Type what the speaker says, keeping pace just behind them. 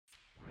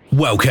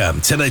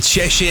Welcome to the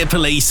Cheshire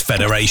Police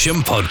Federation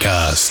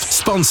podcast,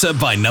 sponsored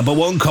by Number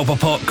One Copper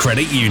Pot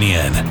Credit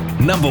Union.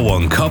 Number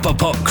One Copper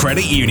Pot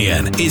Credit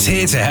Union is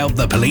here to help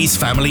the police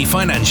family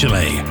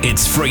financially.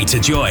 It's free to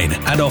join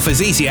and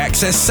offers easy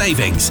access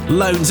savings,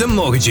 loans and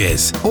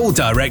mortgages, all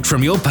direct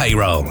from your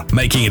payroll,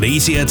 making it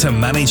easier to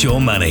manage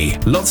your money.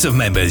 Lots of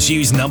members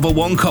use Number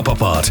One Copper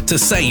Pot to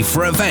save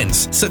for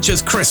events such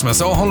as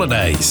Christmas or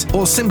holidays,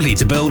 or simply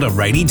to build a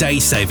rainy day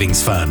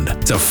savings fund.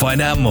 To find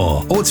out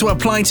more or to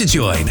apply to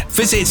join,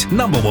 visit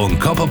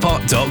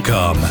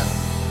numberonecopperpot.com.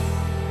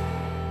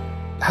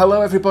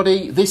 Hello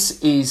everybody,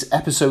 this is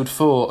episode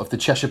 4 of the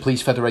Cheshire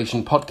Police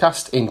Federation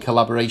podcast in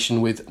collaboration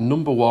with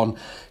Number One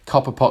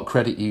Copper Pot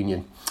Credit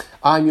Union.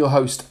 I'm your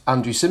host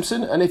Andrew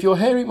Simpson, and if you're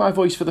hearing my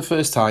voice for the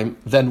first time,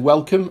 then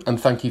welcome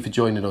and thank you for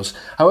joining us.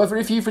 However,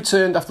 if you've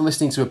returned after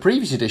listening to a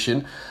previous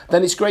edition,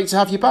 then it's great to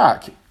have you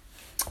back.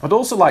 I'd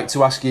also like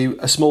to ask you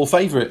a small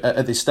favour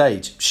at this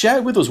stage.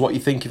 Share with us what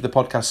you think of the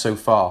podcast so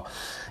far.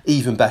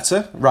 Even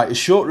better, write a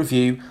short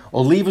review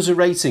or leave us a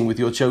rating with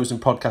your chosen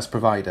podcast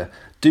provider.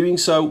 Doing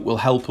so will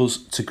help us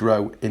to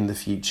grow in the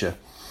future.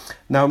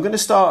 Now, I'm going to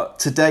start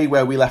today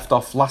where we left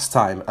off last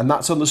time, and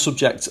that's on the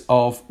subject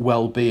of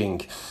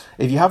well-being.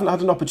 If you haven't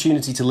had an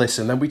opportunity to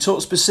listen, then we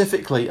talked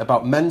specifically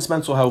about men's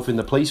mental health in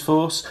the police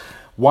force,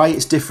 why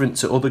it's different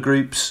to other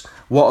groups,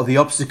 what are the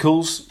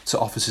obstacles to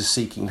officers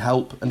seeking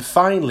help, and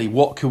finally,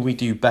 what can we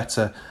do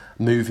better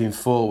moving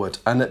forward.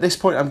 And at this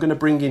point, I'm going to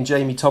bring in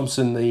Jamie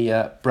Thompson,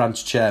 the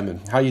branch chairman.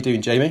 How are you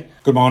doing, Jamie?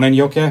 Good morning,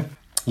 you okay?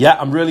 Yeah,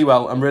 I'm really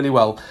well.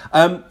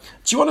 Do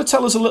you want to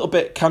tell us a little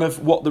bit kind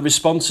of what the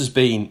response has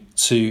been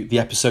to the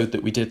episode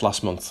that we did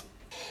last month?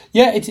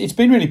 Yeah, it's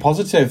been really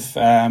positive.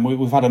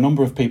 We've had a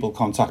number of people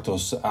contact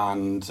us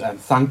and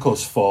thank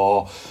us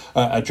for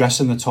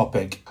addressing the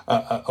topic.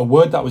 A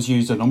word that was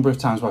used a number of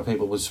times by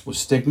people was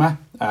stigma,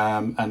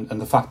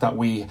 and the fact that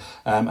we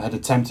had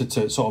attempted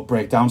to sort of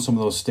break down some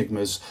of those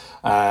stigmas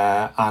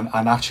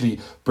and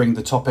actually bring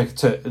the topic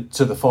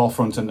to the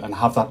forefront and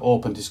have that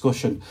open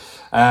discussion.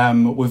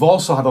 We've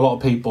also had a lot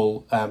of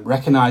people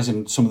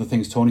recognising some of the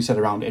things Tony said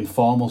around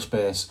informal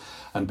space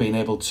and being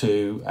able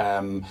to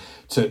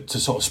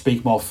sort of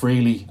speak more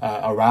freely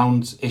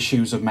around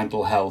issues of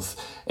mental health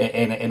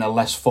in a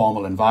less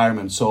formal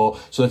environment. So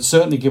it's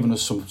certainly given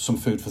us some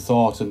food for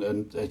thought,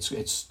 and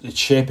it's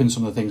shaping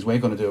some of the things we're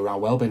going to do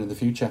around wellbeing in the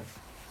future.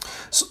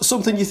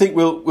 Something you think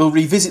we'll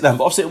revisit then?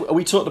 But obviously,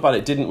 we talked about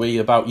it, didn't we?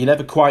 About you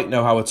never quite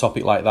know how a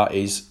topic like that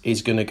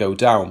is going to go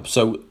down.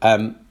 So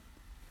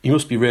you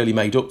must be really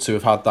made up to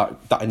have had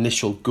that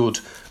initial good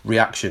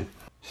reaction.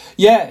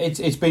 Yeah,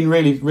 it's been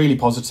really, really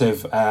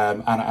positive,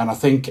 and I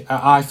think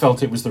I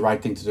felt it was the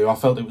right thing to do. I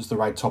felt it was the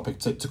right topic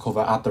to cover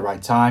at the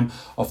right time,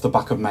 off the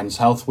back of Men's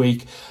Health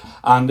Week,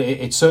 and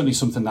it's certainly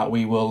something that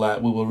we will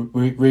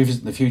revisit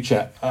in the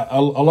future,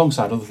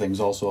 alongside other things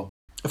also.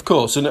 Of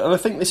course, and I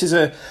think this is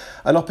an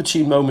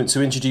opportune moment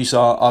to introduce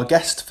our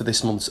guest for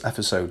this month's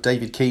episode.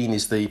 David Keane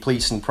is the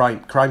Police and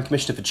Crime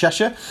Commissioner for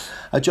Cheshire,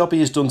 a job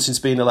he has done since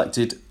being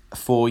elected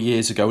 4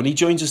 years ago, and he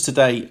joins us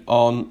today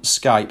on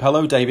Skype.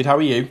 Hello, David, how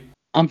are you?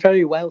 I'm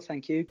very well,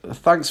 thank you.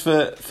 Thanks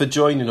for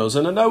joining us.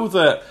 And I know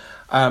that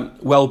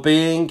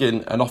well-being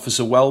and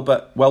officer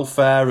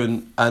welfare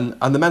and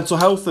the mental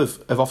health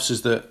of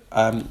officers that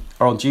are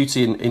on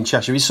duty in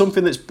Cheshire is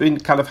something that's been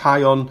kind of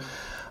high on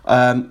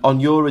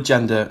your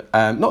agenda,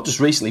 not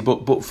just recently,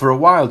 but for a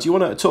while. Do you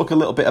want to talk a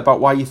little bit about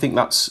why you think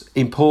that's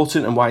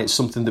important and why it's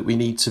something that we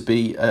need to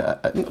be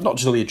not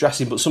just only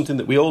addressing, but something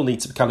that we all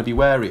need to kind of be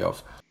wary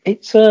of?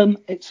 It's a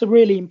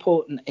really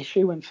important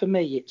issue, and for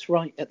me, it's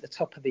right at the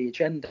top of the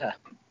agenda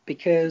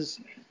because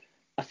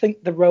I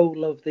think the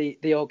role of the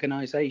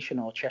organisation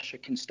or Cheshire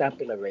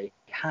Constabulary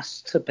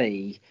has to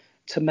be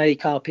to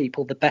make our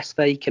people the best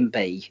they can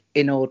be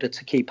in order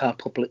to keep our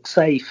public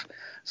safe.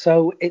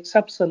 So it's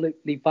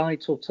absolutely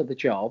vital to the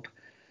job.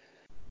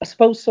 I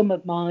suppose some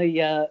of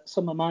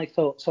my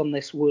thoughts on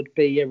this would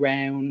be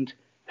around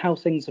how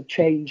things have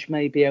changed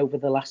maybe over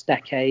the last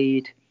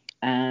decade.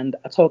 And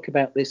I talk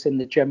about this in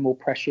the general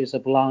pressures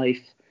of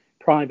life,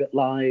 private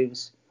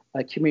lives,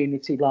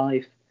 community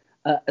life,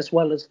 as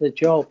well as the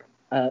job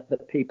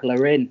that people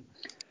are in.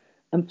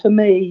 And for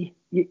me,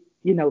 you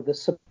know, the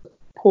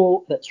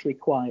support that's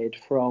required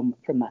from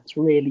that's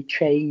really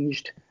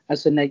changed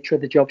as the nature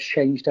of the job's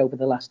changed over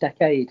the last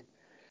decade.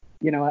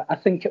 You know, I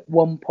think at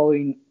one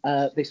point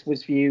this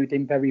was viewed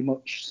in very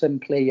much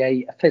simply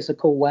a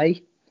physical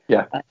way.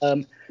 Yeah.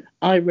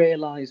 I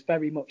realise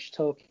very much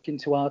talking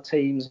to our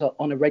teams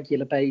on a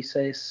regular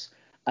basis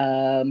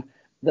that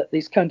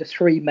there's kind of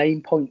three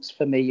main points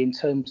for me in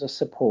terms of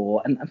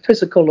support, and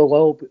physical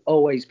will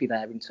always be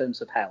there in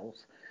terms of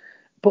health,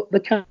 but the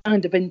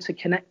kind of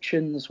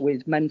interconnections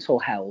with mental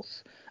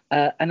health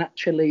and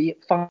actually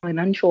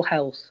financial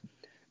health,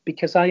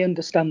 because I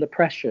understand the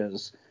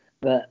pressures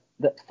that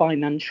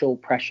financial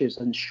pressures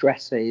and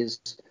stresses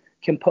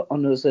can put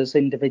on us as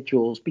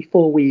individuals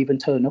before we even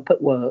turn up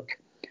at work.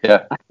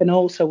 Yeah. I can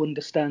also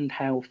understand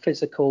how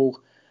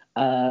physical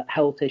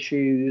health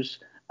issues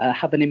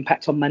have an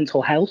impact on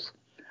mental health.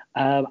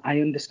 I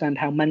understand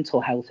how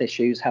mental health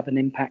issues have an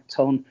impact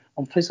on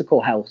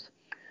physical health.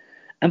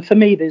 And for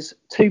me, there's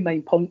two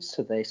main points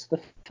to this.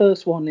 The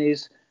first one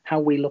is how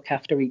we look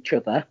after each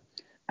other.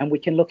 And we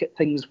can look at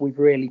things we've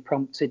really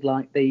prompted,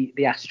 like the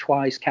Ask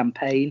Twice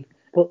campaign.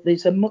 But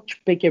there's a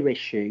much bigger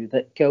issue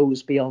that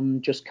goes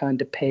beyond just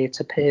kind of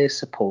peer-to-peer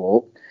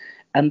support.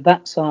 And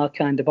that's our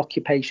kind of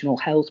occupational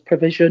health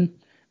provision.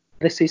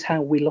 This is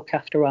how we look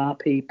after our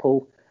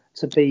people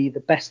to be the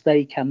best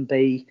they can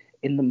be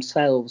in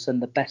themselves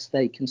and the best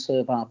they can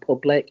serve our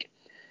public.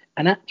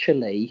 And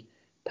actually,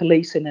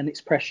 policing and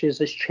its pressures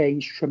has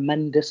changed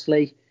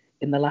tremendously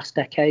in the last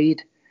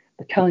decade.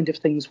 The kind of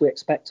things we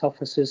expect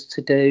officers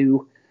to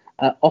do,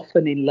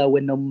 often in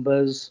lower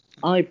numbers.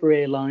 I've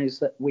realised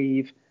that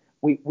we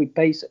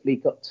basically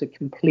got to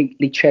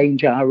completely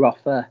change our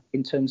offer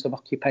in terms of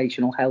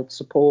occupational health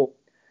support.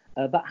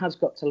 That has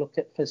got to look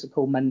at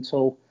physical,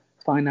 mental,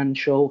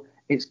 financial.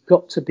 It's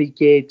got to be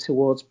geared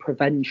towards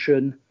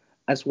prevention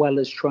as well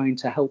as trying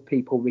to help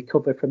people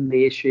recover from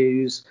the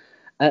issues.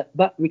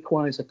 That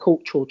requires a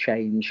cultural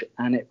change,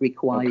 and it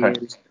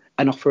requires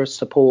an offer of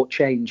support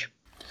change.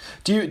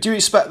 Do you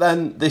expect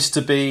then this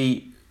to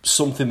be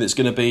something that's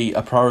going to be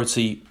a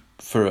priority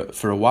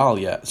for a while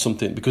yet?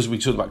 Something, because we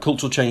talked about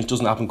cultural change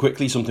doesn't happen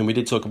quickly. Something we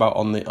did talk about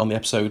on the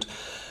episode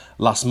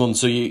last month.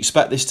 So you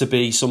expect this to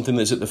be something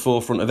that's at the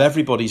forefront of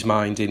everybody's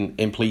mind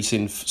in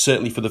policing,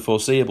 certainly for the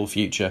foreseeable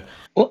future?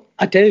 Well,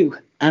 I do,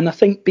 and I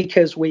think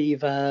because we've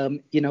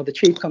the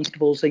chief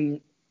constables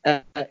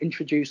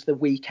introduced the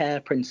We Care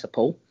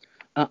principle.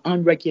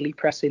 I'm regularly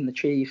pressing the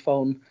chief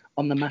on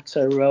the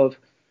matter of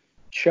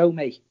show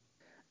me.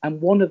 And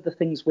one of the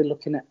things we're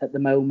looking at the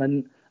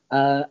moment,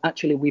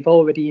 actually, we've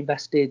already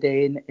invested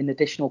in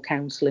additional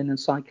counselling and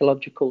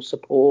psychological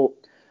support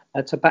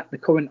to back the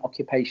current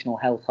occupational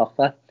health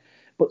offer.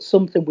 But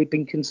something we've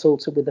been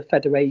consulted with the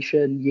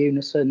Federation,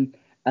 Unison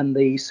and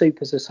the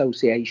Supers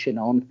Association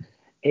on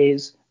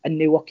is a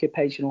new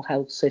occupational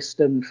health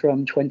system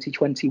from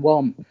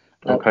 2021.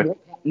 What that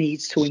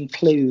needs to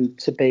include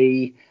to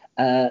be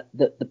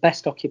the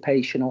best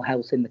occupational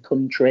health in the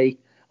country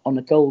on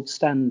a gold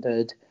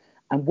standard.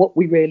 And what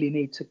we really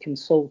need to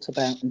consult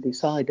about and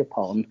decide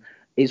upon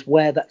is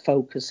where that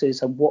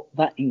focuses and what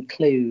that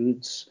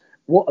includes.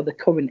 What are the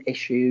current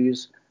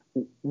issues?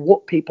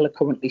 What people are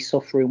currently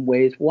suffering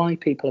with? Why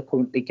people are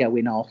currently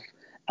going off?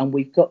 And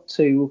we've got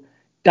to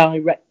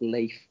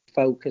directly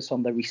focus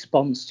on the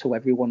response to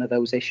every one of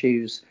those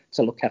issues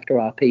to look after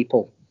our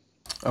people.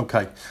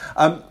 Okay.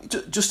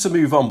 Just to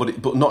move on,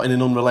 but not in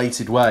an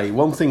unrelated way,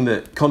 one thing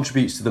that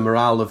contributes to the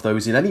morale of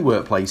those in any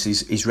workplace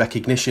is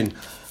recognition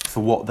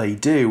for what they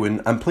do.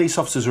 And police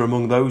officers are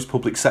among those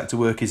public sector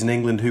workers in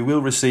England who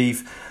will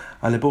receive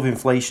an above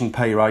inflation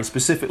pay rise,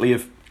 specifically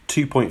of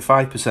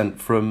 2.5%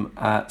 from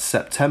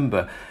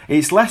September.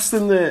 It's less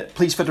than the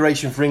Police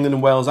Federation for England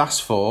and Wales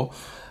asked for,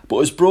 but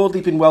has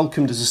broadly been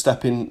welcomed as a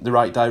step in the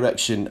right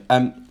direction.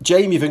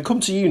 Jamie, if I can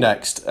come to you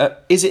next,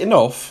 is it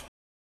enough?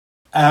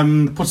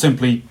 Put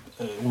simply,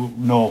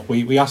 no.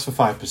 We asked for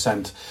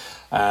 5%,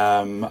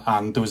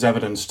 and there was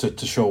evidence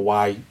to show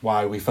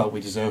why we felt we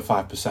deserve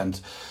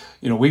 5%.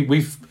 You know,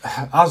 we've,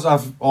 as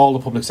have all the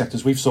public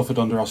sectors, we've suffered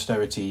under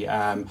austerity,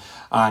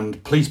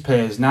 and police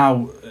pay is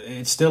now,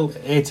 it's still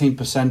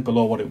 18%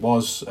 below what it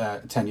was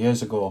 10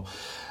 years ago.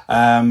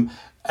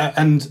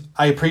 And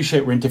I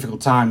appreciate we're in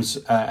difficult times,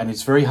 and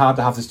it's very hard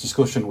to have this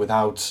discussion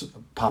without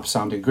perhaps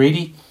sounding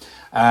greedy.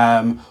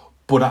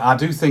 But I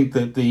do think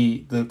that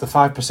the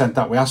 5%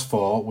 that we asked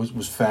for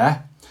was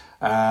fair.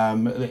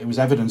 It was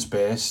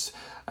evidence-based.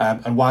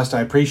 And whilst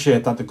I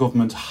appreciate that the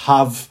government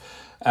have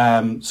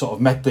sort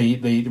of met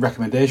the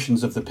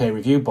recommendations of the peer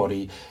review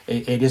body,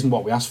 it isn't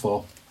what we asked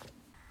for.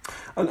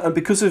 And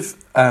because of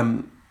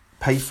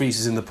pay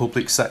freezes in the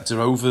public sector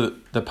over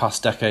the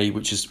past decade,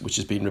 which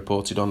has been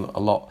reported on a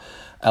lot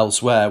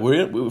elsewhere,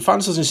 we find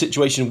ourselves in a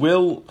situation,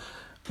 will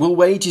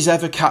wages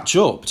ever catch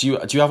up? Do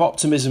you have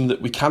optimism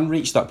that we can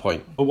reach that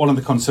point? But one of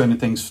the concerning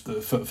things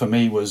for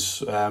me was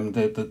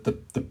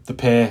the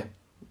pay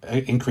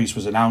increase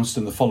was announced,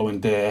 and the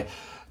following day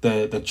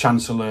the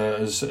Chancellor,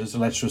 as the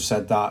lecturer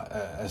said, that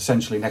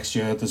essentially next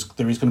year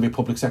there is going to be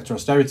public sector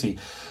austerity.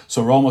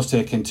 So we're almost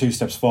taking 2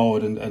 steps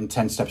forward and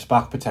 10 steps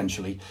back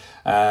potentially.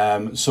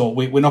 So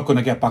we're not going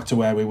to get back to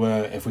where we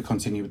were if we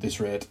continue at this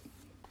rate.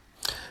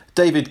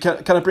 David,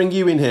 can I bring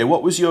you in here?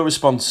 What was your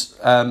response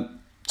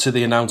to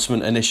the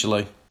announcement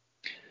initially?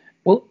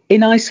 Well,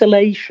 in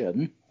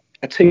isolation,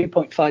 a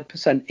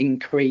 2.5%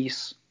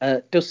 increase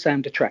does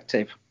sound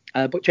attractive.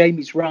 But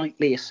Jamie's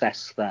rightly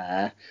assessed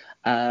there.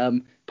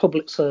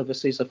 Public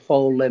services have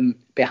fallen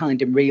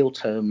behind in real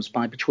terms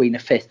by between a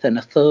fifth and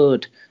a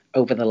third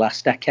over the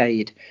last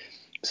decade.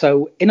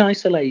 So in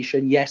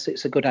isolation, yes,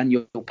 it's a good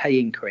annual pay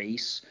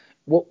increase.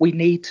 What we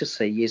need to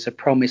see is a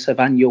promise of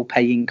annual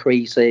pay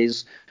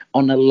increases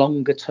on a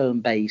longer term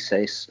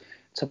basis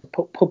to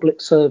put public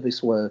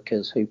service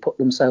workers who put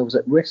themselves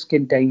at risk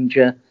and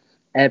danger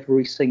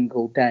every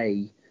single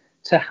day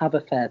to have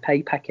a fair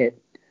pay packet.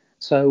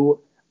 So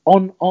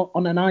on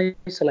an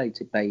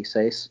isolated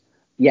basis,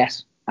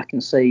 yes, I can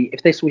see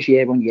if this was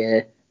year on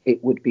year,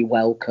 it would be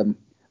welcome.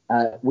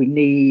 We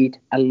need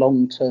a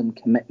long-term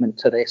commitment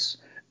to this,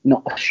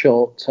 not a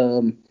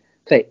short-term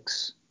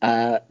fix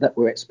that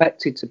we're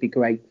expected to be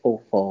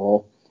grateful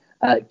for,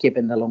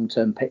 given the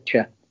long-term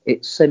picture.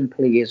 It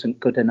simply isn't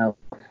good enough.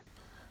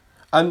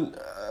 And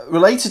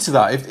related to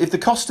that, if the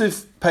cost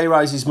of pay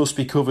rises must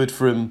be covered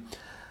from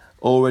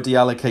already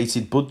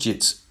allocated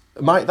budgets,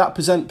 might that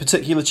present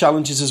particular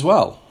challenges as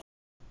well?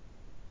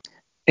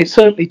 It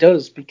certainly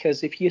does,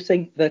 because if you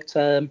think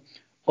that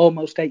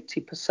almost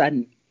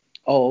 80%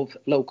 of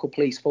local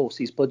police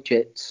forces'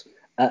 budgets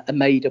are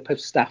made up of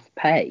staff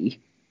pay,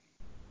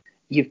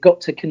 you've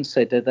got to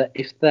consider that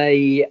if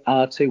they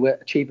are to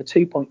achieve a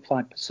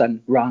 2.5%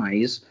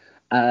 rise,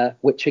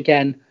 which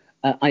again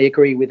I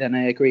agree with, and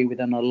I agree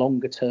with on a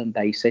longer term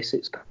basis,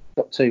 it's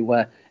got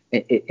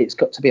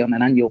to be on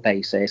an annual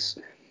basis.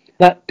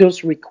 That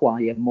does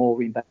require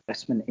more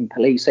investment in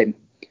policing,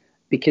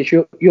 because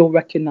you'll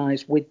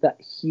recognise with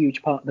that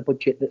huge part of the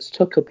budget that's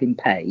took up in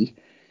pay,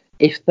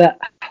 if that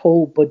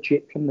whole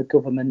budget from the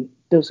government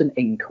doesn't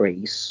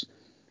increase,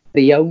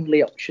 the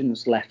only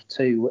options left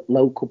to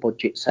local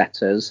budget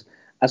setters,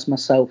 as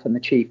myself and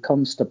the Chief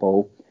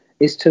Constable,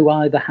 is to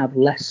either have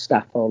less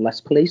staff or less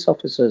police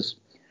officers.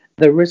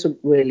 There isn't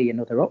really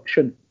another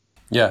option.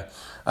 Yeah,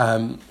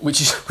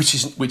 which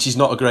is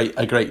not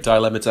a great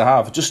dilemma to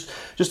have. Just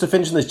to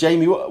finish on this,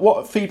 Jamie,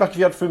 what feedback have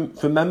you had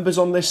from members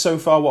on this so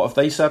far? What have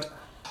they said?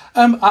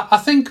 I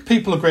think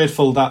people are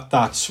grateful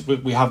that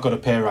we have got a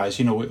pay rise.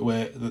 You know,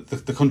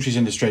 the country's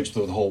in a strange,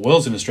 the whole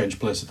world's in a strange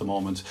place at the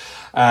moment.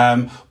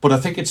 But I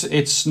think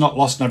it's not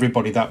lost on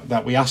everybody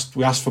that we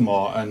asked for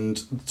more,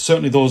 and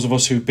certainly those of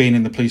us who've been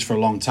in the police for a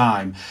long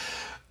time,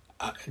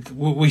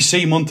 we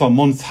see month on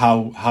month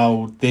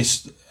how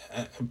this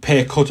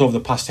pay cut over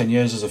the past 10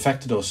 years has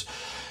affected us.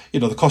 You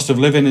know, the cost of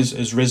living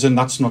has risen.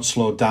 That's not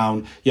slowed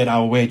down, yet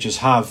our wages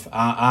have,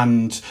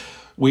 and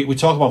we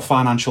talk about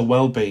financial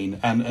well-being,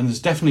 and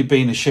there's definitely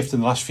been a shift in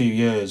the last few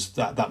years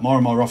that more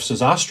and more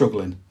officers are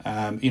struggling.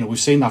 We've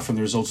seen that from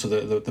the results of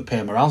the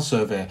pay morale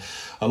survey.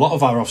 A lot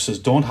of our officers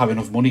don't have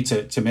enough money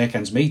to make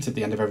ends meet at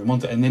the end of every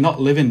month, and they're not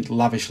living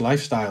lavish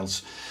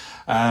lifestyles.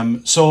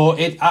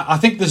 I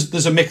think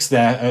there's a mix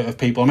there of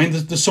people. I mean,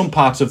 there's some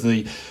parts of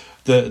the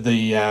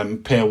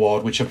pay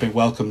award which have been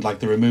welcomed, like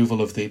the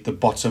removal of the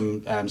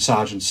bottom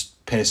sergeant's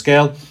pay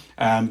scale.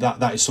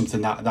 That is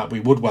something that we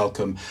would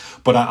welcome,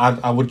 but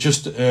I would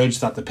just urge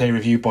that the pay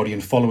review body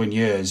in following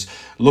years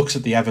looks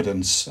at the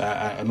evidence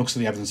and looks at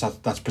the evidence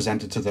that's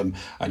presented to them,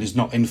 and is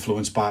not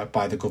influenced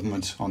by the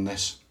government on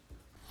this.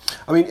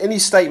 I mean, in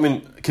his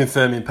statement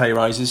confirming pay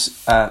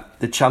rises,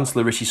 the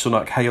Chancellor Rishi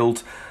Sunak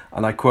hailed,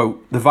 and I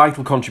quote, "the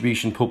vital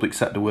contribution public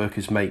sector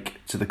workers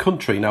make to the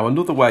country." Now,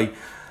 another way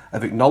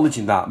of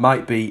acknowledging that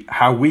might be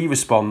how we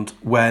respond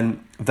when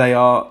they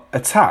are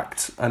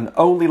attacked. And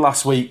only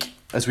last week,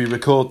 as we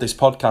record this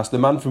podcast, the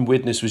man from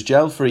Widnes was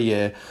jailed for a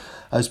year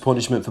as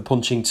punishment for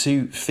punching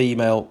two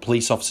female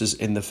police officers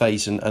in the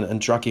face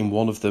and dragging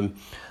one of them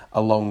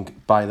along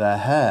by their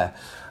hair.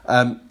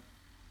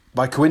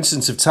 By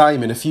coincidence of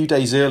timing, a few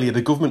days earlier,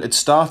 the government had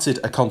started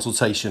a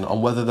consultation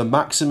on whether the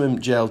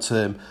maximum jail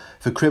term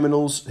for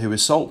criminals who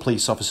assault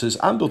police officers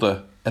and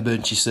other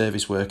emergency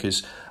service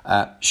workers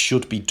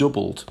should be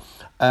doubled.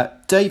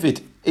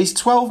 David, is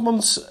 12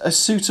 months a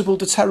suitable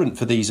deterrent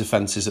for these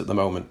offences at the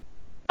moment?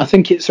 I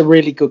think it's a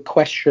really good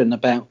question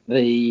about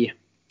the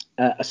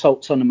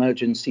assaults on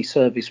emergency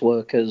service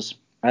workers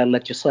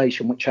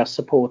legislation, which I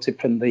supported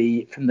from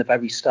the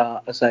very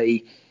start as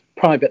a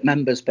private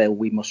member's bill.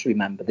 We must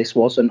remember this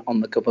wasn't on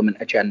the government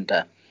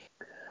agenda.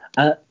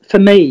 For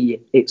me,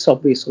 it's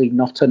obviously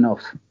not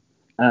enough.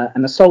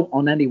 An assault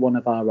on any one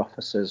of our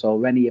officers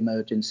or any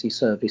emergency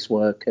service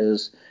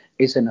workers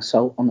is an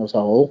assault on us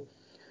all.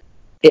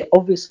 It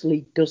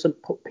obviously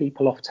doesn't put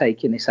people off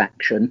taking this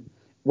action.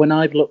 When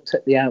I've looked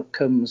at the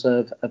outcomes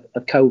of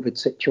COVID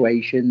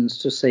situations,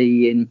 to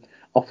see in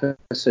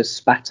officers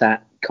spat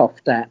at,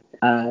 coughed at,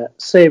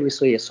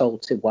 seriously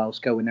assaulted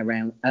whilst going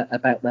around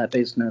about their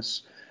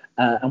business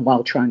and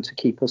while trying to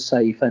keep us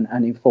safe and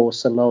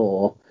enforce the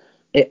law,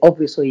 it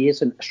obviously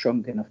isn't a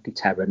strong enough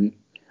deterrent.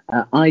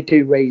 I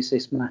do raise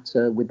this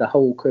matter with the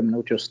whole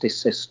criminal justice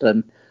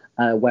system,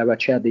 where I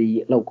chair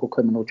the local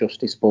criminal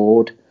justice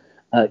board,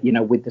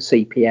 with the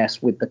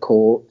CPS, with the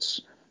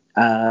courts,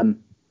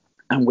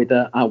 and with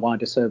our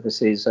wider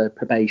services,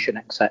 probation,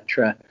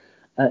 etc.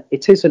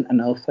 It isn't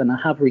enough, and I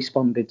have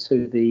responded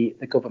to the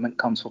government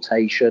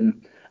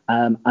consultation,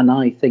 and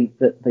I think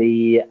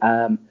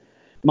that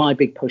my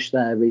big push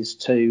there is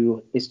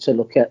to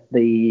look at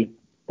the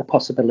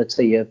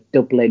possibility of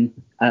doubling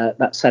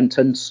that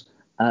sentence,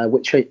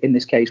 which in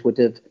this case would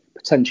have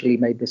potentially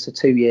made this a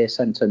 2-year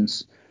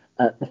sentence.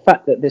 The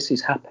fact that this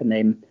is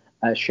happening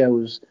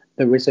shows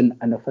there isn't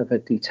enough of a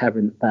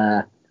deterrent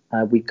there.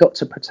 We've got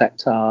to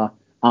protect our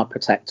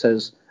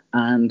protectors,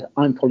 and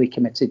I'm fully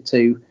committed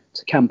to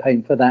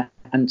campaign for that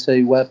and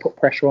to put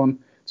pressure on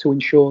to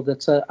ensure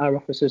that our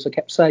officers are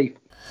kept safe.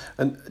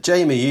 And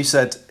Jamie, you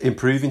said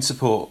improving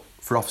support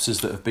for officers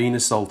that have been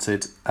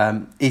assaulted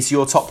is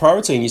your top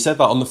priority. And you said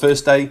that on the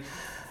first day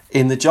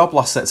in the job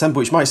last September,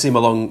 which might seem a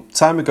long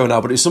time ago now,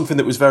 but it's something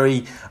that was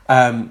very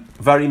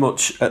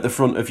much at the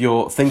front of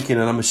your thinking,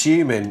 and I'm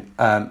assuming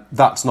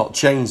that's not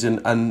changed.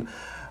 And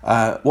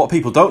what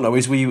people don't know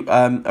is we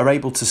are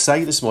able to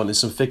say this morning,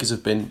 some figures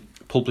have been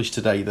published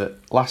today,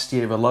 that last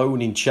year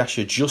alone in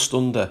Cheshire, just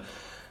under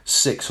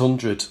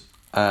 600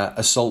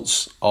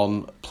 assaults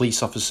on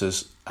police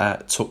officers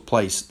took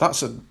place.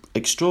 That's an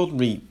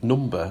extraordinary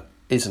number,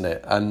 isn't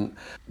it? And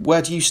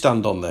where do you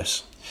stand on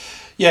this?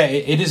 Yeah,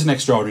 it is an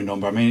extraordinary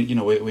number. I mean,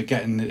 we're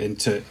getting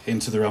into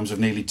the realms of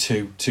nearly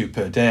two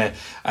per day,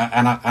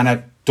 and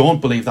I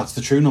don't believe that's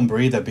the true number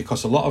either,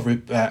 because a lot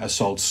of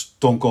assaults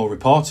don't go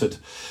reported.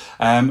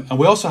 And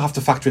we also have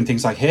to factor in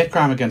things like hate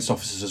crime against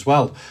officers as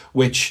well,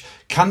 which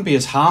can be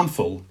as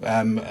harmful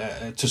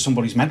to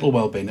somebody's mental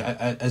well-being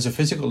as a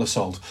physical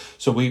assault.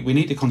 So we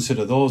need to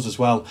consider those as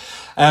well.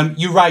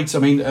 You're right. I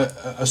mean,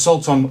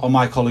 assault on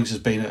my colleagues has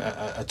been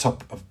a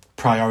top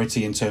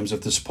priority in terms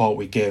of the support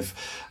we give.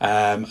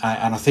 And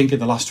I think in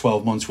the last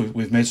 12 months,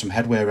 we've made some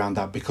headway around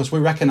that, because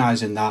we're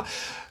recognising that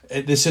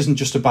this isn't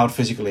just about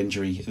physical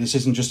injury. This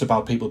isn't just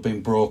about people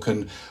being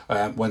broken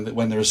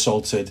when they're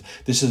assaulted.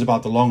 This is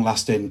about the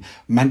long-lasting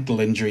mental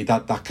injury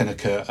that can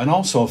occur, and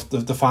also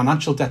the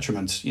financial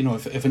detriment.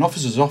 If an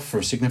officer's off for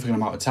a significant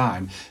amount of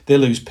time, they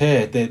lose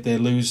pay. They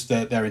lose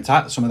some of their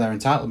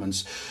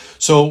entitlements.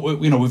 So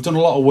we've done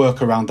a lot of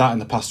work around that in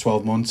the past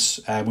 12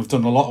 months. We've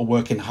done a lot of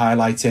work in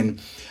highlighting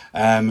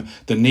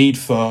the need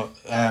for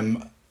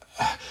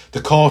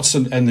the courts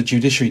and the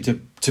judiciary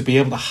to be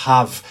able to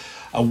have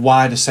a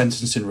wider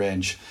sentencing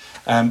range.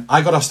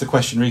 I got asked the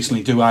question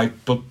recently: do I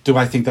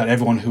think that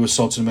everyone who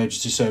assaults an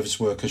emergency service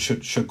worker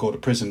should go to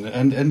prison?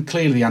 And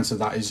clearly the answer to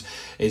that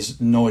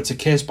is no. It's a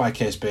case by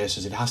case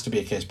basis. It has to be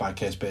a case by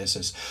case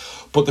basis.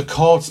 But the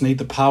courts need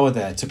the power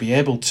there to be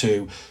able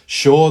to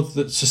show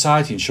the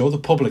society and show the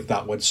public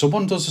that when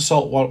someone does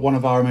assault one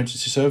of our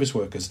emergency service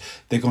workers,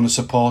 they're going to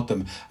support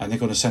them and they're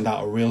going to send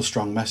out a real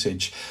strong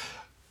message.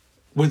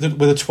 With a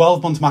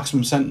 12-month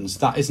maximum sentence,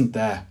 that isn't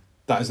there.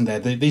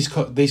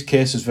 These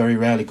cases very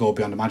rarely go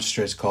beyond a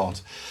magistrate's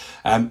court.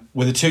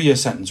 With a 2-year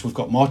sentence, we've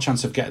got more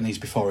chance of getting these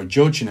before a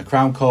judge in a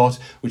Crown Court,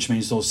 which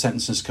means those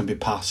sentences can be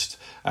passed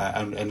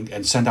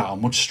and send out a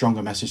much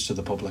stronger message to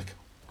the public.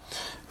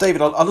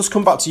 David, I'll just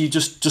come back to you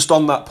just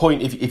on that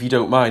point, if you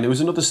don't mind. There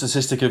was another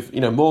statistic of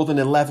more than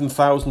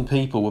 11,000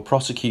 people were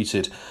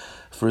prosecuted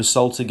for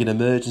assaulting an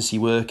emergency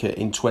worker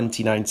in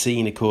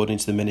 2019, according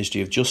to the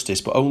Ministry of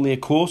Justice, but only a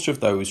quarter of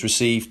those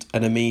received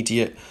an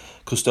immediate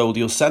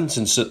custodial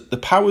sentence. So the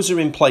powers are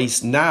in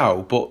place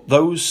now, but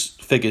those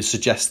figures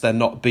suggest they're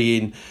not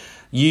being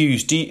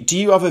used. Do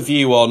you have a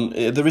view on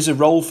there is a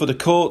role for the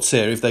courts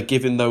here if they're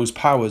given those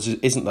powers,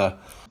 isn't there?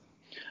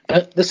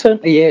 There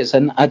certainly is,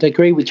 and I'd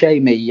agree with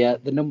Jamie.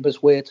 The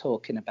numbers we're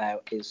talking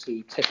about is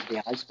the tip of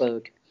the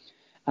iceberg,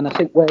 and I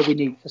think where we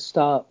need to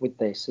start with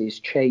this is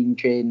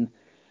changing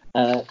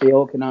the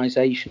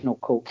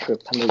organisational culture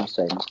of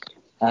policing.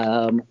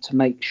 To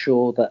make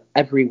sure that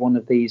every one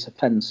of these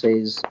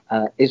offences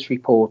is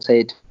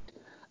reported,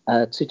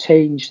 to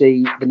change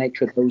the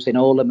nature of those in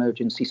all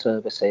emergency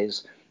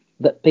services,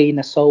 that being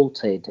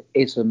assaulted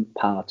isn't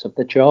part of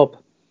the job.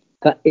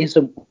 That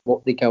isn't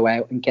what they go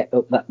out and get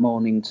up that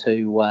morning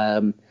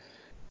to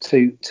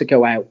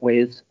go out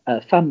with.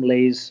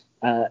 Families,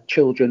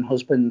 children,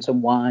 husbands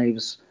and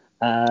wives,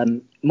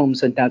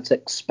 mums and dads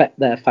expect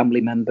their family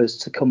members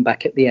to come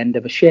back at the end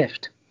of a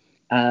shift.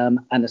 And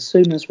as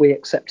soon as we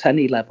accept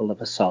any level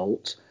of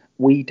assault,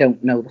 we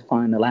don't know the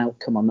final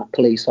outcome on that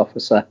police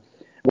officer,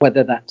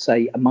 whether that's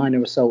a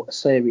minor assault, a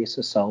serious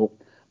assault,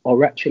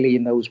 or actually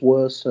in those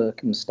worst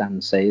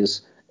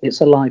circumstances, it's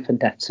a life and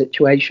death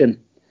situation.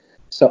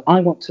 So I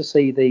want to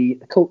see the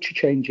culture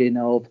changing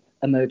of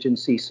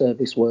emergency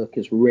service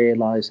workers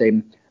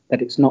realising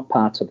that it's not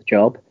part of the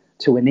job,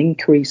 to an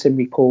increase in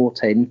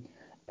reporting,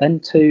 then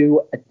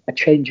to a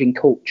changing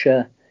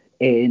culture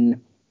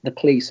in the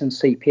police and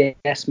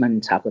CPS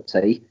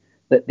mentality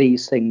that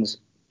these things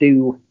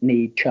do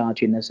need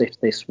charging as if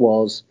this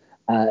was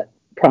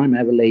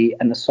primarily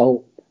an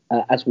assault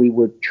as we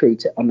would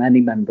treat it on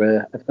any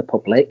member of the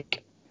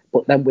public,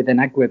 but then with an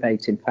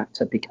aggravating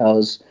factor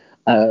because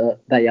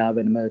they are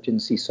an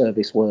emergency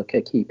service worker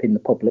keeping the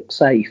public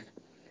safe.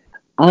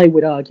 I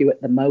would argue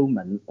at the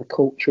moment the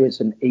culture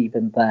isn't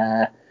even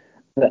there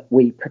that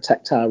we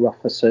protect our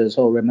officers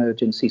or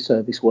emergency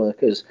service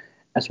workers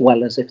as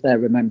well as if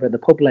they're a member of the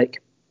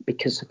public,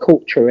 because the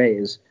culture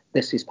is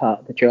this is part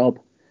of the job.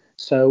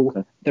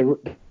 So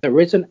there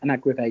isn't an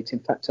aggravating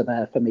factor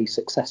there for me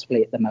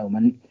successfully at the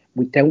moment.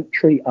 We don't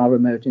treat our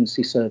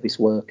emergency service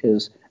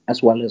workers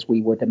as well as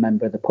we would a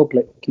member of the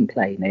public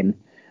complaining.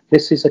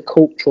 This is a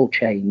cultural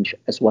change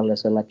as well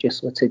as a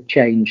legislative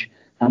change,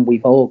 and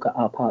we've all got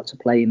our part to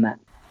play in that.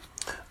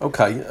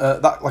 Okay,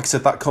 that, like I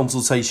said, that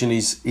consultation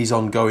is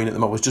ongoing at the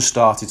moment. It's just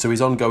started, so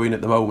it's ongoing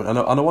at the moment. And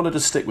I wanted to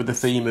stick with the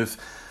theme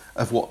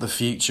of what the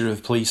future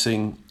of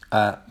policing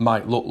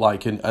might look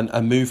like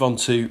and move on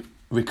to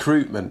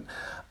recruitment.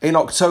 In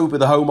October,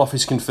 the Home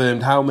Office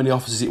confirmed how many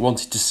officers it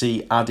wanted to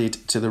see added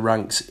to the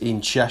ranks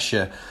in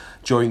Cheshire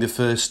during the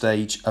first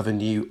stage of a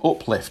new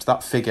uplift.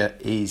 That figure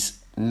is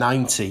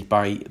 90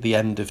 by the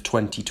end of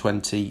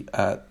 2020,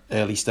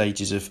 early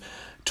stages of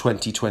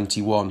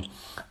 2021.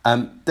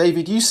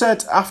 David, you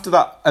said after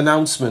that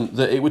announcement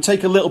that it would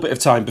take a little bit of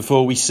time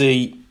before we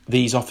see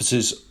these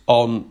officers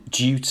on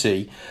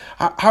duty.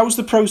 How's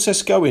the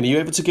process going? Are you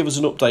able to give us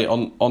an update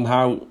on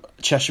how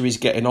Cheshire is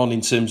getting on in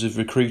terms of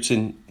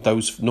recruiting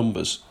those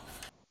numbers?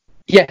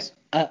 Yes,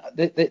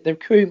 the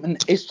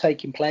recruitment is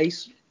taking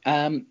place.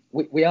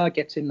 We are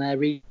getting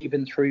there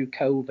even through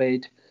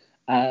COVID,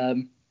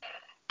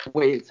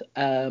 with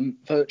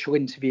virtual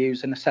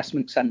interviews and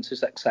assessment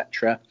centres,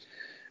 etc.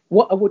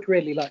 What I would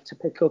really like to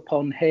pick up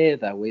on here,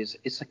 though, is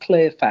it's a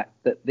clear fact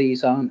that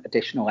these aren't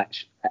additional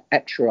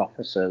extra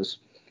officers.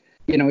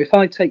 You know, if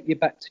I take you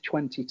back to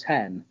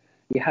 2010,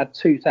 you had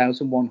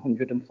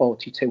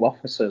 2,142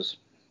 officers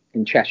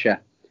in Cheshire.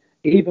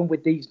 Even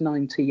with these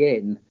 90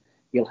 in,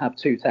 you'll have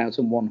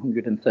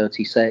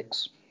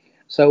 2,136.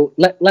 So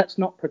let's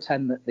not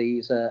pretend that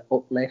these are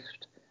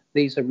uplift.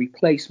 These are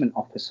replacement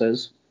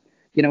officers.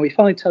 You know, if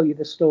I tell you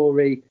the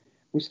story,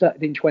 we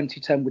started in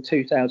 2010 with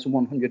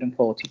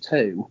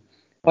 2,142.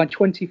 By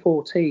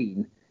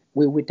 2014,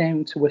 we were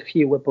down to a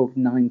few above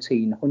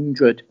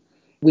 1,900.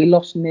 We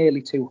lost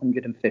nearly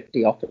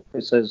 250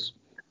 officers.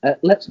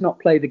 Let's not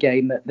play the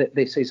game that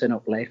this is an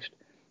uplift.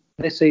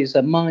 This is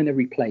a minor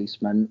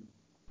replacement.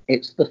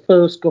 It's the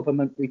first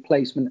government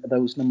replacement of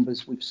those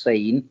numbers we've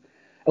seen.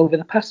 Over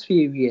the past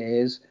few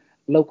years,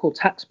 local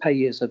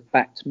taxpayers have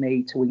backed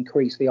me to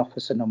increase the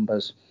officer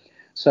numbers.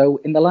 So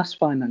in the last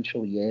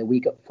financial year,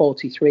 we got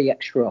 43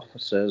 extra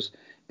officers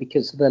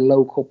because the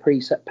local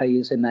precept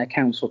payers in their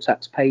council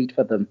tax paid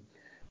for them.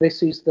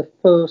 This is the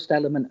first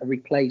element of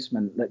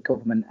replacement that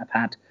government have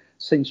had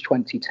since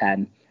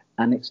 2010,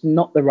 and it's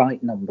not the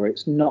right number.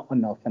 It's not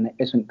enough, and it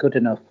isn't good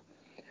enough.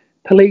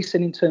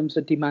 Policing, in terms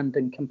of demand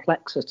and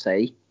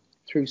complexity,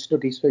 through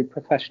studies through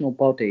professional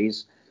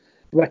bodies,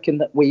 reckon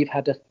that we've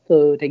had a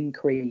third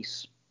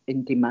increase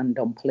in demand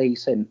on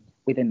policing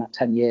within that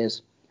 10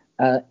 years.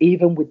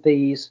 Even with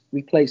these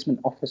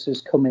replacement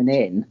officers coming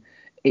in,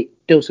 it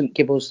doesn't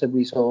give us the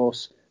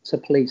resource to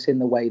police in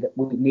the way that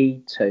we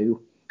need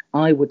to.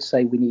 I would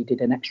say we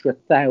needed an extra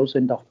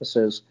 1,000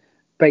 officers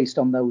based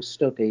on those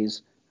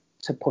studies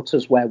to put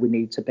us where we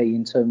need to be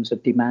in terms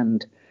of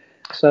demand.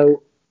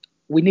 So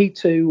we need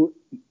to,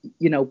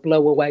 you know,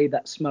 blow away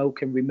that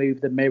smoke and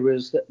remove the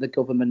mirrors that the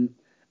government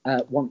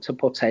want to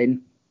put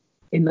in.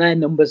 In their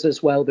numbers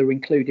as well, they're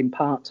including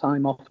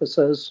part-time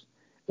officers,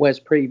 whereas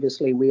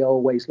previously we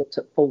always looked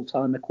at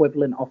full-time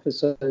equivalent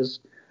officers.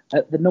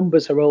 The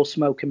numbers are all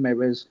smoke and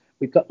mirrors.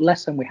 We've got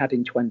less than we had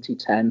in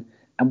 2010,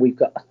 and we've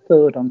got a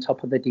third on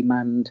top of the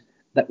demand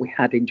that we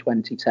had in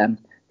 2010.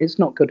 It's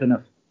not good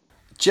enough.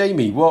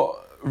 Jamie,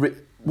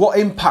 what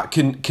impact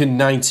can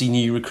 90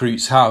 new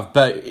recruits have?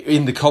 But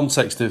in the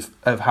context of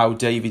how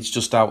David's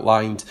just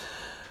outlined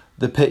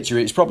the picture,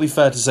 it's probably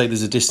fair to say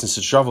there's a distance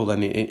to travel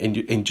then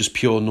in just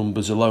pure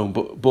numbers alone.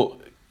 But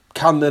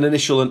can an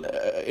initial,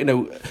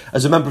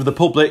 as a member of the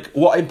public,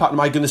 what impact am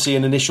I going to see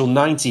an initial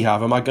 90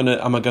 have? Am I going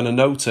to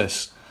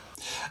notice?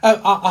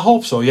 I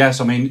hope so. Yes.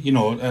 I mean,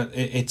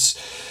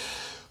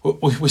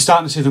 we're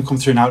starting to see them come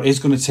through now. It is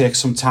going to take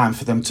some time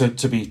for them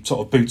to be sort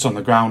of boots on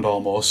the ground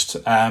almost.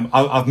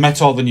 I've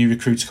met all the new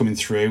recruits coming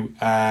through.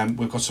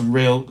 We've got some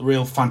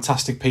real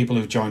fantastic people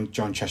who've joined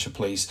Cheshire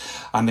Police,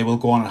 and they will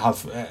go on and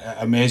have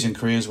amazing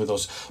careers with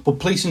us. But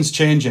policing's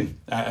changing,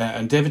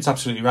 and David's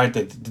absolutely right.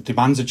 The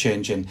demands are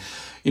changing.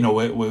 You know,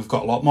 we've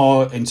got a lot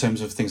more in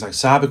terms of things like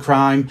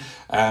cybercrime.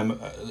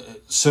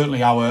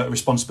 Certainly our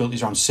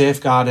responsibilities around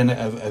safeguarding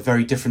are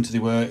very different to they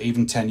were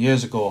even 10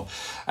 years ago.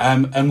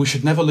 And we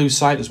should never lose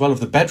sight as well of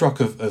the bedrock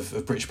of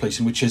British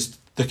policing, which is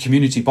the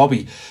community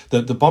Bobby,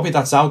 the Bobby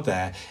that's out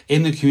there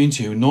in the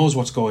community who knows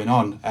what's going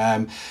on.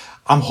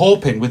 I'm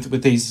hoping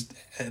with these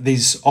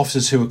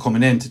officers who are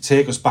coming in to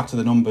take us back to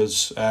the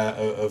numbers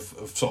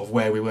of sort of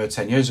where we were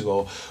 10 years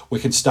ago, we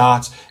can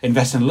start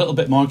investing a little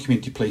bit more in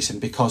community policing,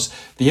 because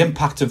the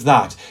impact of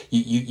that,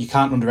 you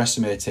can't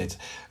underestimate it.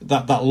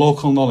 That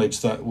local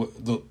knowledge, that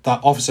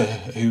officer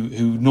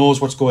who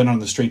knows what's going on in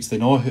the streets, they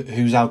know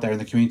who's out there in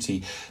the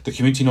community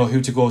know who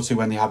to go to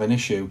when they have an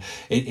issue.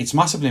 It's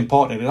massively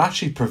important. It'll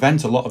actually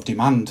prevent a lot of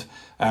demand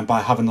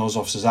by having those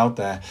officers out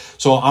there.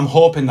 So I'm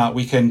hoping that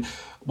we can,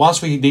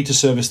 whilst we need to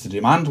service the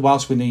demand,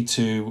 whilst we need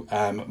to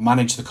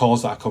manage the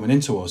calls that are coming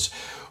into us,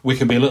 we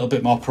can be a little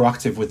bit more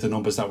proactive with the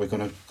numbers that we're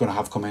going to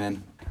have coming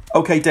in.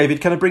 Okay,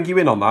 David, can I bring you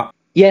in on that?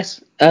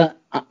 Yes, I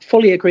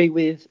fully agree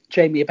with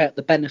Jamie about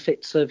the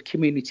benefits of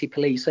community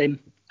policing.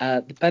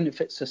 The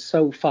benefits are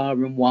so far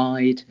and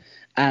wide,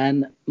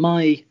 and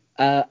my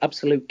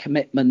absolute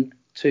commitment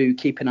to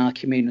keeping our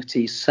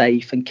communities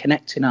safe and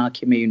connecting our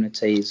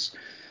communities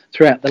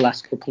throughout the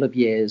last couple of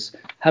years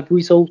have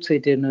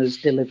resulted in us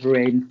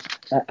delivering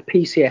a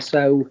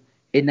PCSO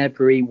in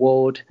every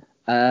ward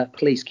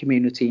police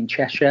community in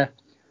Cheshire.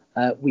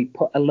 We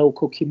put a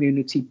local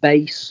community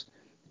base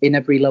in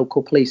every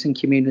local policing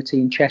community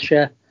in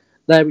Cheshire.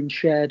 They're in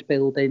shared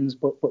buildings,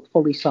 but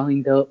fully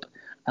signed up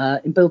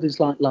in buildings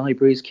like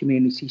libraries,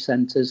 community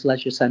centres,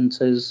 leisure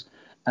centres,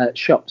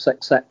 shops,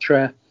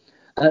 etc.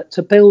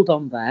 To build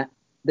on that,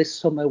 this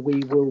summer we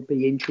will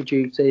be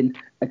introducing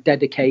a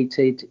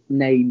dedicated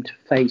named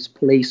face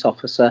police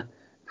officer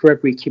for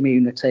every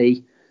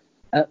community.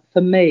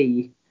 For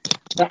me,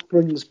 that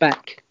brings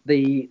back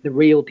the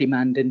real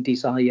demand and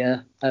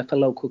desire for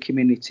local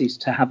communities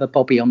to have a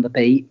Bobby on the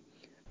beat,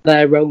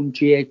 their own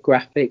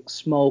geographic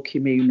small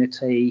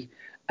community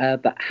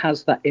that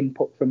has that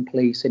input from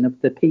policing of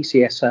the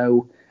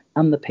PCSO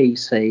and the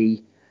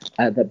PC,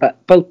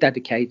 but both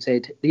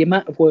dedicated. The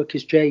amount of work,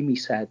 as Jamie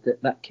said,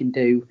 that can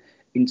do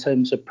in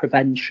terms of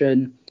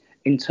prevention,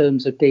 in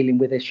terms of dealing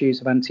with issues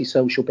of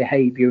antisocial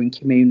behaviour in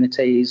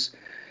communities,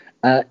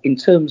 in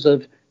terms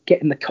of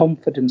getting the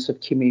confidence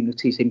of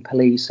communities in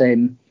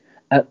policing.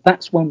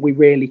 That's when we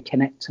really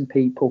connect and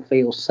people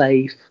feel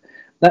safe.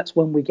 That's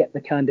when we get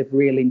the kind of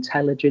real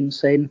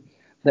intelligence in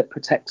that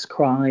protects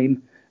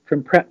crime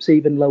from perhaps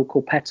even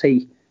local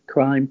petty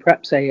crime,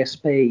 perhaps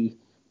ASB,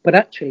 but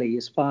actually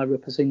as far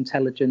up as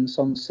intelligence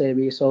on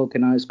serious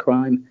organised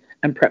crime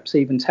and perhaps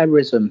even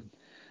terrorism.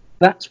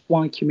 That's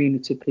why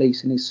community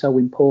policing is so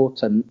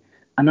important.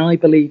 And I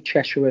believe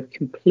Cheshire have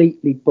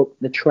completely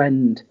bucked the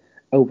trend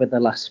over the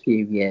last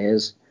few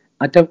years.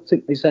 I don't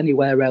think there's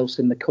anywhere else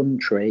in the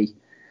country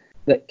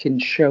that can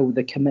show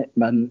the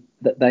commitment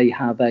that they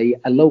have a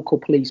local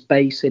police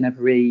base in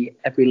every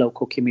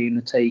local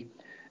community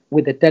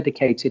with a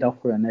dedicated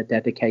offer and a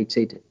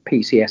dedicated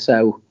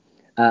PCSO.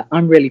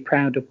 I'm really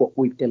proud of what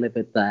we've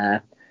delivered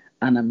there,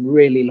 and I'm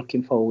really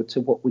looking forward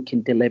to what we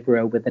can deliver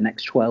over the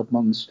next 12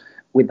 months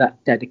with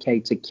that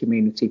dedicated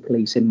community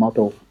policing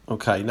model.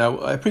 Okay, now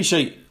I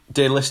appreciate,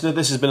 dear listener,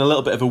 this has been a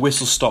little bit of a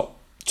whistle-stop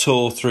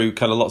tour through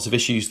kind of lots of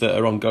issues that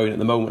are ongoing at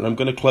the moment. I'm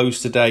going to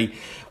close today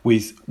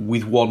with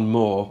one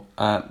more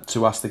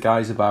to ask the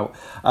guys about.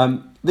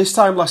 This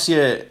time last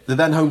year, the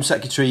then Home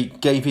Secretary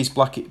gave his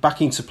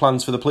backing to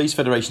plans for the Police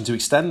Federation to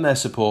extend their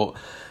support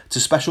to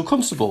special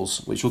constables,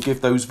 which will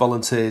give those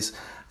volunteers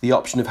the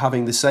option of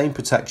having the same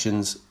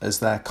protections as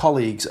their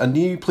colleagues. A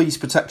new Police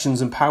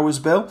Protections and Powers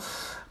Bill,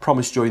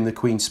 promised during the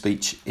Queen's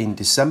speech in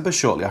December,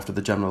 shortly after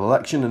the general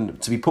election,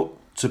 and to be put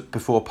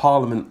before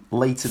Parliament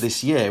later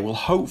this year, will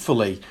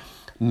hopefully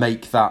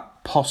make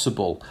that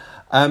possible.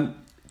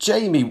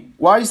 Jamie,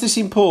 why is this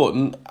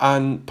important?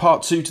 And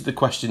part two to the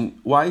question,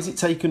 why has it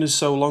taken us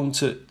so long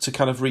to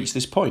kind of reach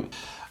this point?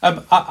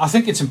 I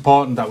think it's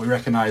important that we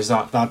recognise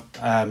that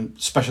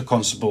special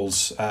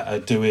constables are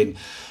doing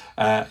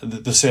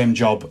the same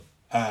job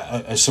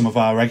as some of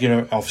our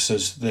regular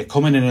officers. They're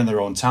coming in their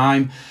own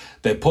time.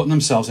 They're putting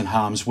themselves in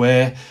harm's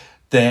way.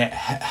 They're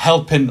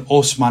helping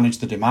us manage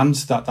the demand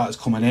that is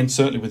coming in,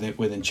 certainly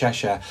within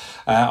Cheshire.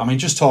 I mean,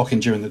 just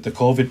talking during the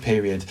COVID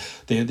period,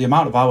 the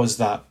amount of hours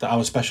that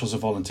our specials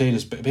have volunteered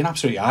has been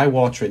absolutely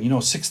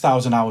eye-watering.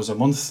 6,000 hours a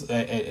month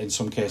in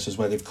some cases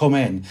where they've come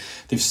in,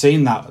 they've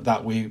seen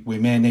that we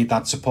may need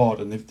that support,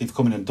 and they've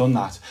come in and done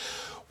that.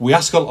 We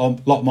ask a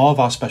lot more of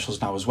our specials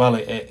now as well.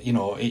 It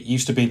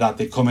used to be that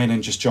they'd come in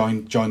and just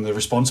join the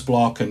response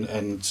block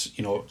and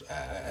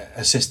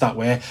assist that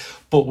way.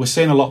 But we're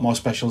seeing a lot more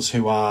specials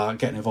who are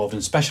getting involved in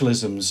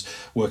specialisms,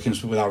 working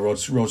with our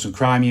roads and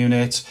crime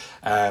unit,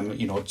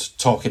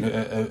 talking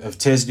of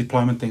taser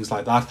deployment, things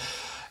like that.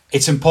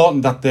 It's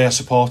important that they're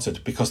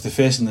supported because they're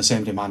facing the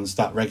same demands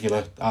that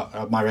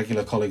my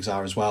regular colleagues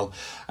are as well.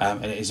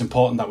 And it is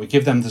important that we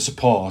give them the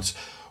support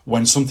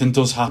when something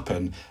does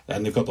happen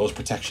and they've got those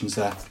protections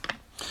there.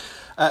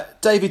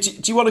 David,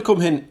 do you want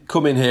to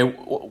come in here?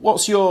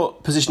 What's your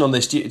position on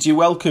this? Do you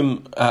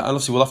welcome? And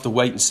obviously, we'll have to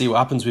wait and see what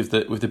happens with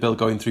the bill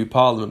going through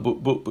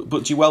Parliament.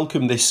 But do you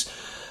welcome this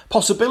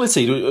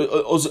possibility,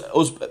 us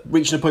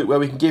reaching a point where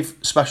we can give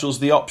specials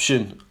the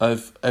option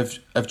of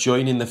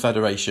joining the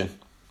federation?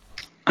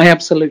 I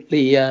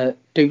absolutely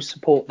do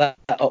support that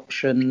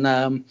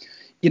option.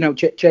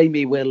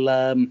 Jamie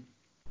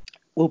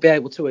will be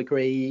able to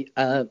agree.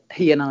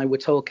 He and I were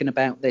talking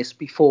about this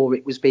before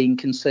it was being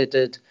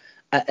considered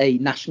at a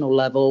national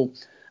level.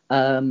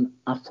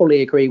 I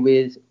fully agree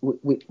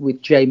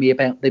with Jamie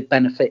about the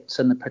benefits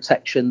and the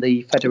protection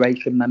the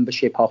Federation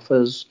membership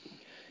offers.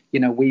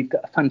 We've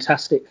got a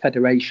fantastic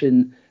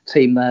Federation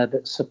team there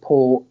that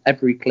support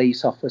every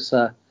police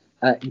officer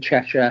in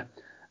Cheshire.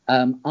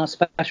 Our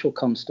special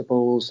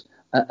constables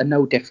are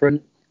no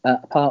different,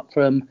 apart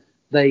from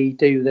they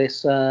do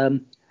this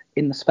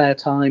in the spare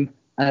time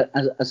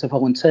as a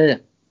volunteer,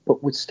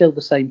 but with still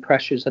the same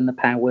pressures and the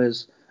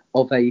powers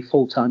of a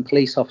full-time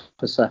police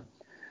officer.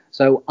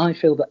 So I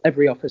feel that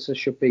every officer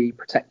should be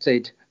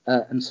protected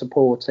and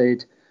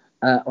supported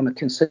on a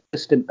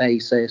consistent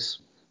basis.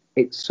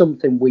 It's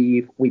something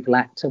we've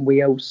lacked, and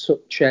we owe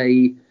such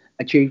a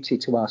duty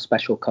to our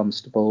special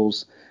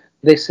constables.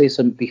 This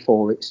isn't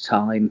before its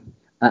time.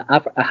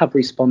 I have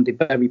responded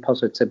very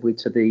positively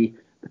to the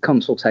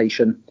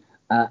consultation,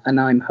 and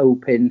I'm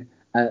hoping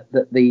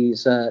that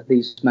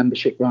these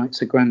membership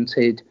rights are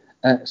granted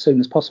as soon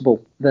as possible.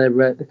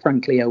 They're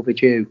frankly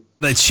overdue.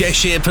 The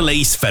Cheshire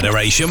Police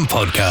Federation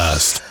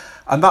podcast.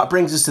 And that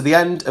brings us to the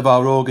end of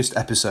our August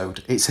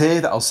episode. It's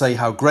here that I'll say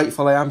how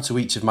grateful I am to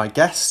each of my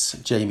guests,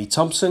 Jamie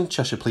Thompson,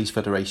 Cheshire Police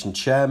Federation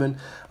Chairman,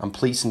 and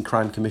Police and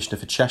Crime Commissioner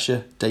for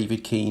Cheshire,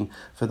 David Keane,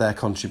 for their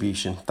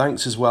contribution.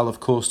 Thanks as well, of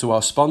course, to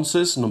our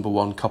sponsors, Number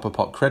One Copper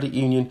Pot Credit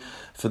Union,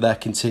 for their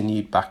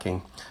continued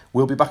backing.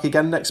 We'll be back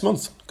again next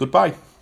month. Goodbye.